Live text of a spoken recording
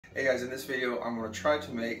Hey guys, in this video I'm going to try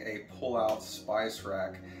to make a pull-out spice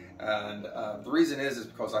rack, and the reason is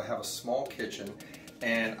because I have a small kitchen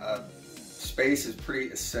and space is pretty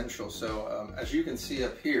essential. So as you can see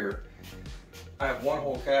up here, I have one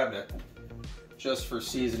whole cabinet just for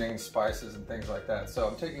seasoning, spices, and things like that. So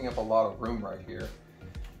I'm taking up a lot of room right here,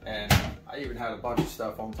 and I even had a bunch of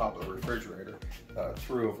stuff on top of the refrigerator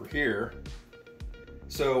through over here.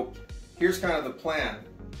 So here's kind of the plan.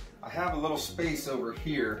 I have a little space over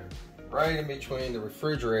here, right in between the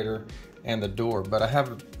refrigerator and the door, but I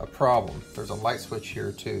have a problem. There's a light switch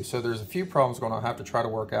here too. So there's a few problems going on I have to try to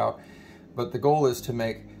work out, but the goal is to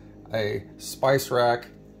make a spice rack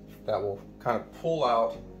that will kind of pull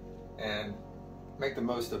out and make the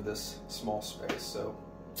most of this small space. So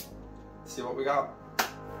let's see what we got.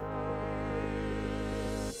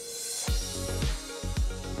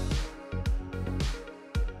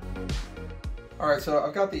 All right, so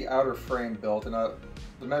I've got the outer frame built, and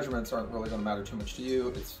the measurements aren't really going to matter too much to you.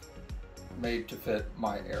 It's made to fit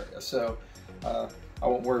my area, so I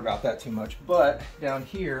won't worry about that too much. But down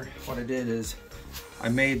here, what I did is I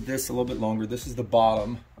made this a little bit longer. This is the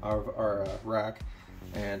bottom of our rack,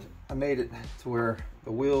 and I made it to where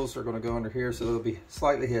the wheels are going to go under here, so they'll be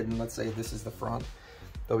slightly hidden. Let's say this is the front.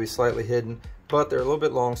 They'll be slightly hidden, but they're a little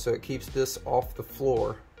bit long, so it keeps this off the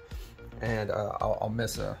floor, and I'll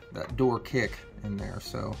miss that door kick in there.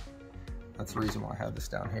 So that's the reason why I have this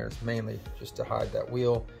down here. It's mainly just to hide that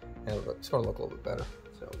wheel, and it's going to look a little bit better.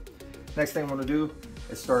 So next thing I'm going to do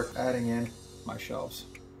is start adding in my shelves.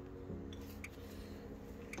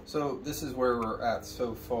 So this is where we're at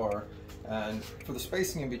so far, and for the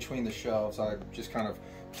spacing in between the shelves, I just kind of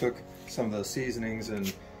took some of the seasonings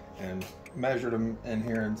and measured them in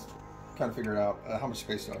here and kind of figured out how much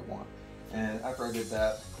space do I want. And after I did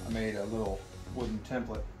that, I made a little wooden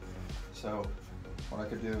template. So what I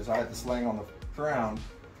could do is I had this laying on the ground,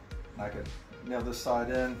 and I could nail this side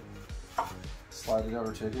in, slide it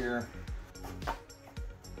over to here,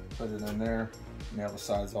 put it in there, nail the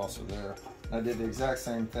sides also there. And I did the exact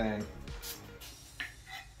same thing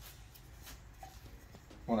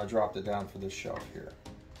when I dropped it down for this shelf here.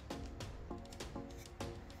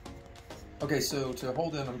 Okay, so to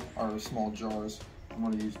hold in our small jars, I'm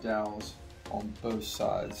going to use dowels on both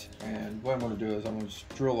sides, and what I'm going to do is I'm going to just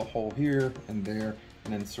drill a hole here and there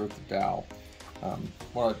and insert the dowel.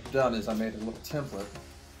 What I've done is I made a little template,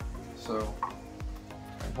 so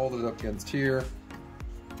I hold it up against here,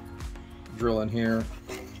 drill in here,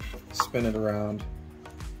 spin it around,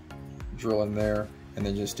 drill in there, and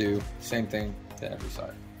then just do the same thing to every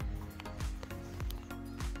side.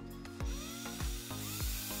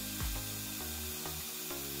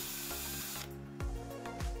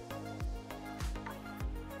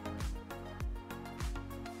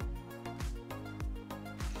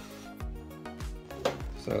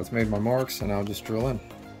 So it's made my marks, and I'll just drill in.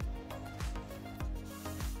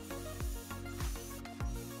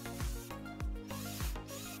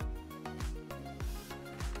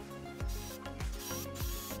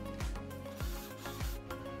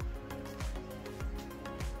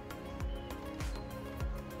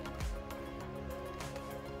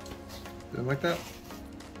 Do it like that.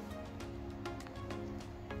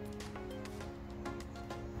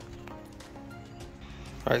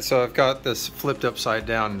 All right, so I've got this flipped upside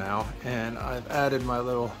down now, and I've added my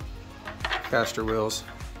little caster wheels.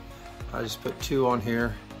 I just put 2 on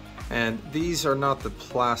here, and these are not the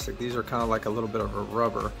plastic. These are kind of like a little bit of a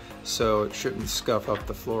rubber, so it shouldn't scuff up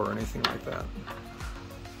the floor or anything like that.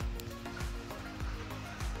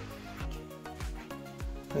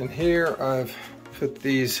 And here I've put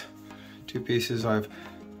these 2 pieces, I've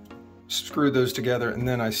screwed those together, and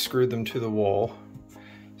then I screwed them to the wall.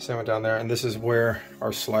 Same one down there, and this is where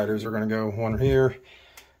our sliders are going to go, one here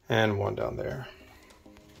and one down there.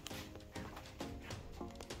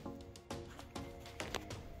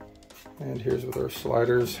 And here's with our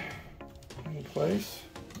sliders in place.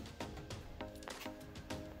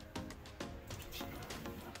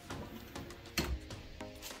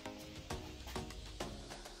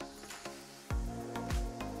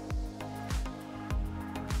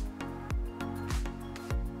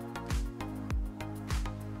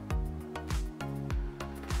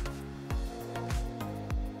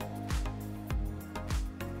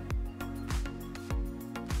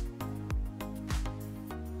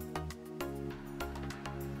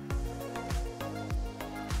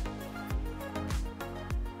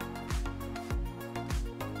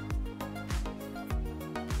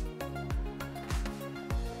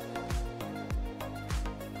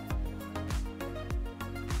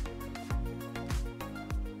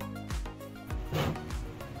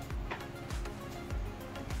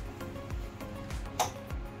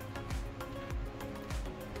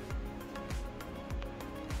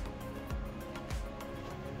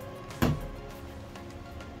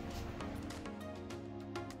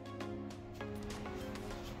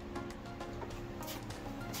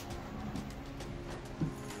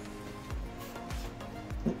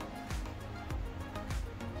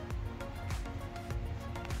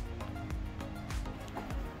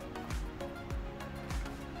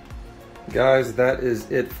 Guys, that is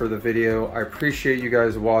it for the video. I appreciate you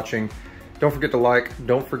guys watching. Don't forget to like,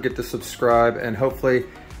 don't forget to subscribe, and hopefully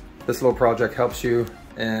this little project helps you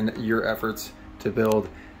in your efforts to build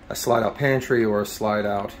a slide out pantry or a slide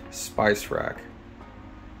out spice rack.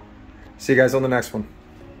 See you guys on the next one.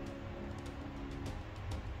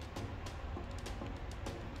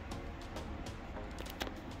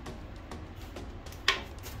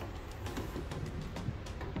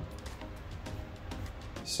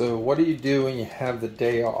 So what do you do when you have the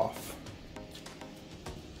day off?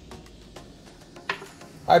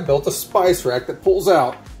 I built a spice rack that pulls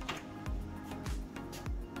out.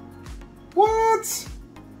 What?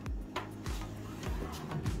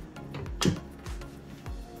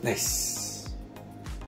 Nice.